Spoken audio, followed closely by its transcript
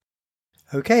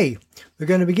Okay, we're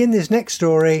going to begin this next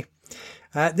story.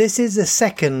 This is the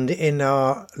second in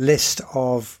our list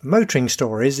of motoring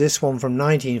stories, this one from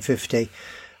 1950,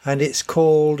 and it's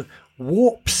called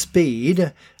Warp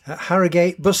Speed at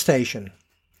Harrogate Bus Station.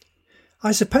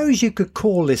 I suppose you could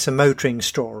call this a motoring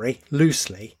story,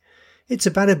 loosely. It's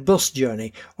about a bus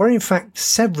journey, or in fact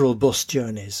several bus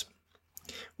journeys.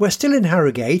 We're still in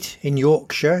Harrogate, in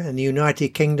Yorkshire, in the United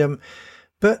Kingdom,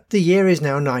 but the year is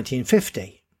now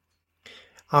 1950.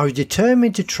 I was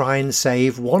determined to try and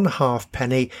save 1/2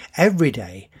 penny every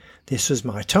day. This was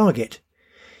my target.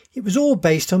 It was all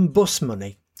based on bus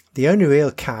money, the only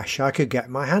real cash I could get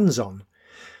my hands on.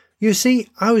 You see,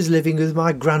 I was living with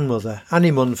my grandmother, Annie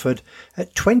Munford,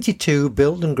 at 22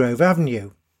 Bilton Grove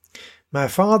Avenue. My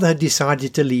father had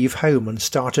decided to leave home and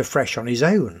start afresh on his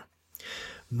own.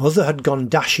 Mother had gone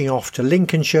dashing off to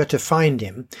Lincolnshire to find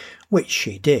him, which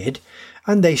she did,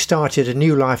 and they started a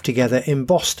new life together in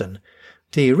Boston,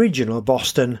 the original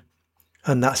Boston,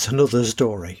 and that's another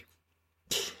story.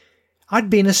 I'd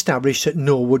been established at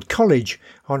Norwood College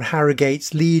on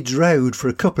Harrogate's Leeds Road for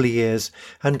a couple of years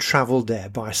and travelled there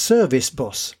by service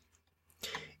bus.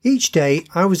 Each day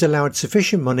I was allowed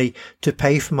sufficient money to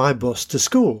pay for my bus to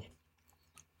school.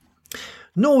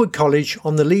 Norwood College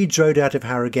on the Leeds Road out of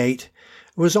Harrogate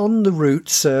was on the route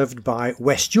served by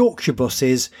West Yorkshire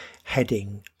buses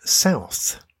heading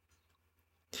south.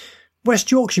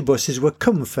 West Yorkshire buses were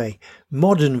comfy,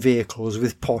 modern vehicles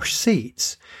with posh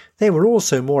seats. They were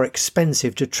also more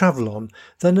expensive to travel on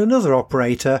than another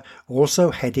operator also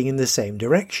heading in the same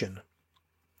direction.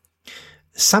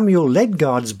 Samuel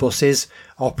Ledgard's buses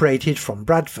operated from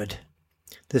Bradford,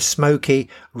 the smoky,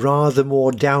 rather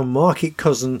more down-market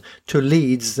cousin to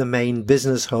Leeds, the main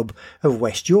business hub of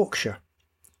West Yorkshire.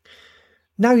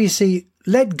 Now you see,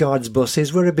 Ledgard's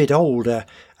buses were a bit older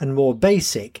and more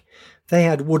basic. They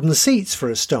had wooden seats for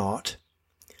a start.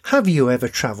 Have you ever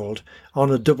travelled on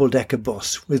a double-decker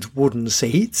bus with wooden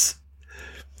seats?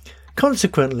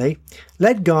 Consequently,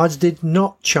 Ledgard's did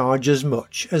not charge as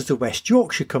much as the West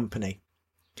Yorkshire Company.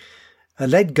 A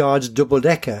Ledgard's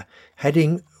double-decker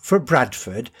heading for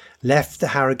Bradford left the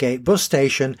Harrogate bus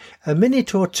station a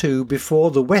minute or two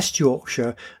before the West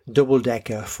Yorkshire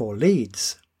double-decker for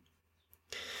Leeds.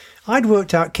 I'd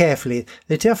worked out carefully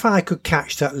that if I could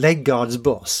catch that Ledgard's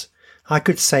bus, I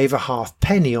could save 1/2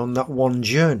 penny on that one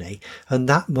journey, and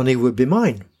that money would be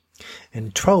mine.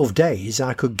 In 12 days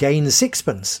I could gain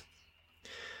 6pence.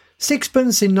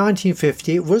 6pence in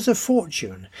 1950 was a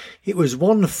fortune. It was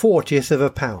 1/40th of a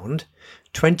pound,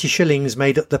 20 shillings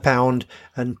made up the pound,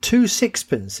 and 2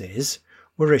 sixpences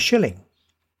were a shilling.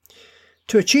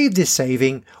 To achieve this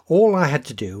saving, all I had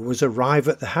to do was arrive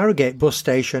at the Harrogate bus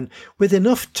station with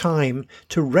enough time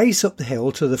to race up the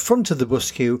hill to the front of the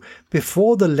bus queue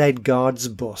before the Ledgard's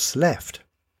bus left.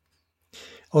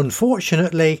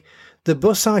 Unfortunately, the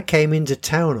bus I came into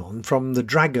town on from the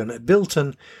Dragon at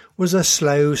Bilton was a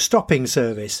slow stopping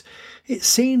service. It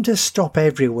seemed to stop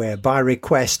everywhere by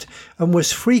request and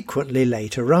was frequently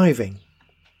late arriving.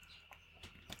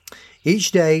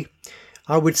 Each day,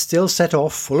 I would still set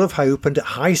off full of hope and at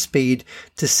high speed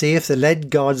to see if the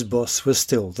Ledgard's bus was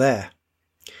still there.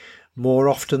 More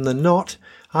often than not,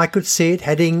 I could see it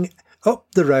heading up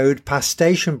the road past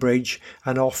Station Bridge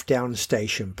and off down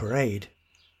Station Parade.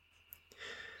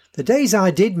 The days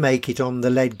I did make it on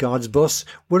the Ledgard's bus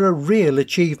were a real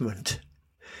achievement.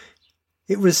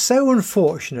 It was so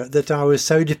unfortunate that I was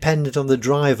so dependent on the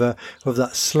driver of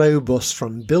that slow bus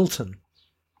from Bilton.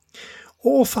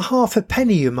 Or for 1/2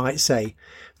 penny, you might say,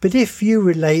 but if you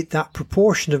relate that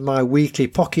proportion of my weekly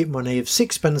pocket money of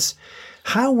 6pence,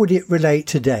 how would it relate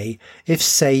today if,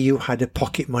 say, you had a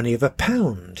pocket money of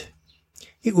 £1?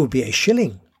 It would be a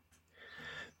shilling.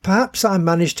 Perhaps I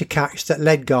managed to catch that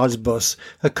Ledgard's bus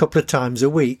a couple of times a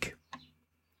week.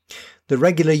 The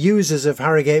regular users of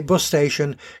Harrogate bus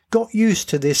station got used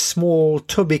to this small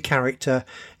tubby character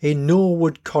in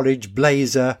Norwood College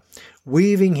blazer,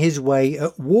 weaving his way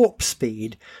at warp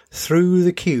speed through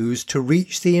the queues to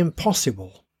reach the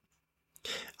impossible.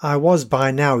 I was by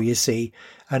now, you see,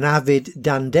 an avid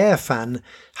Dan Dare fan,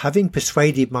 having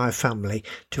persuaded my family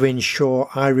to ensure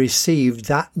I received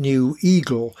that new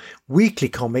Eagle weekly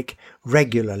comic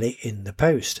regularly in the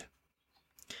post.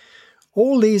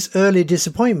 All these early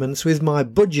disappointments with my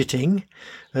budgeting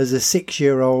as a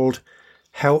 6-year-old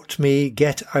helped me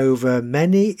get over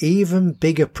many even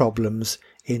bigger problems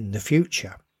in the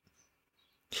future.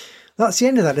 That's the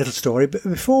end of that little story, but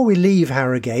before we leave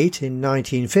Harrogate in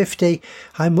 1950,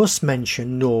 I must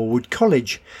mention Norwood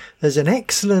College. There's an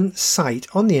excellent site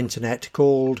on the internet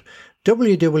called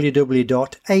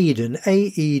www.aeden,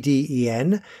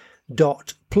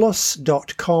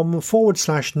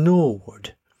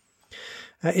 norwich.plus.com/Norwood.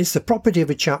 It's the property of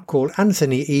a chap called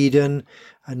Anthony Eden.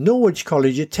 Norwich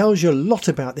College, it tells you a lot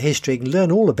about the history. You can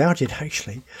learn all about it,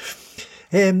 actually.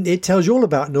 It tells you all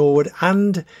about Norwood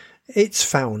and its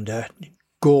founder,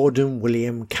 Gordon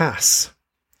William Cass,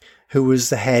 who was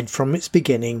the head from its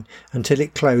beginning until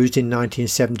it closed in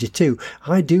 1972.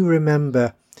 I do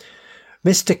remember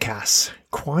Mr. Cass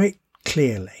quite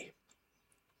clearly.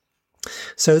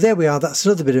 So there we are. That's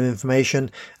another bit of information.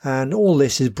 And all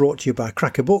this is brought to you by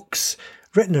Cracker Books,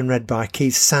 written and read by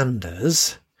Keith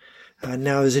Sanders. And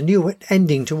now there's a new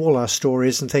ending to all our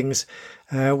stories and things.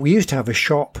 We used to have a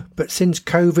shop, but since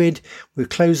COVID, we've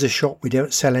closed the shop. We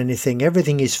don't sell anything.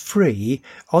 Everything is free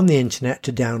on the internet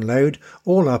to download,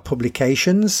 all our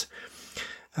publications.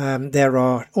 There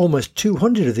are almost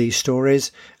 200 of these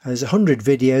stories. There's 100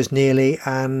 videos nearly,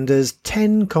 and there's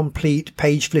 10 complete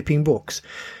page-flipping books.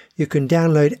 You can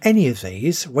download any of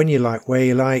these when you like, where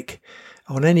you like,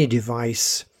 on any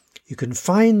device. You can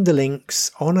find the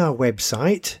links on our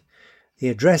website. The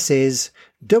address is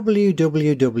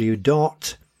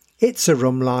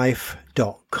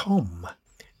www.itsarumlife.com.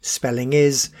 Spelling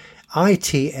is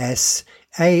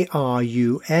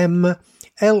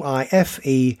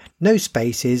ITSARUMLIFE, no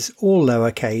spaces, all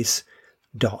lowercase,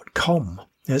 .com.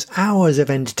 There's hours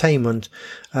of entertainment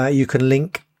you can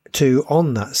link to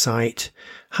on that site.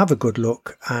 Have a good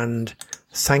look and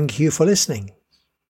thank you for listening.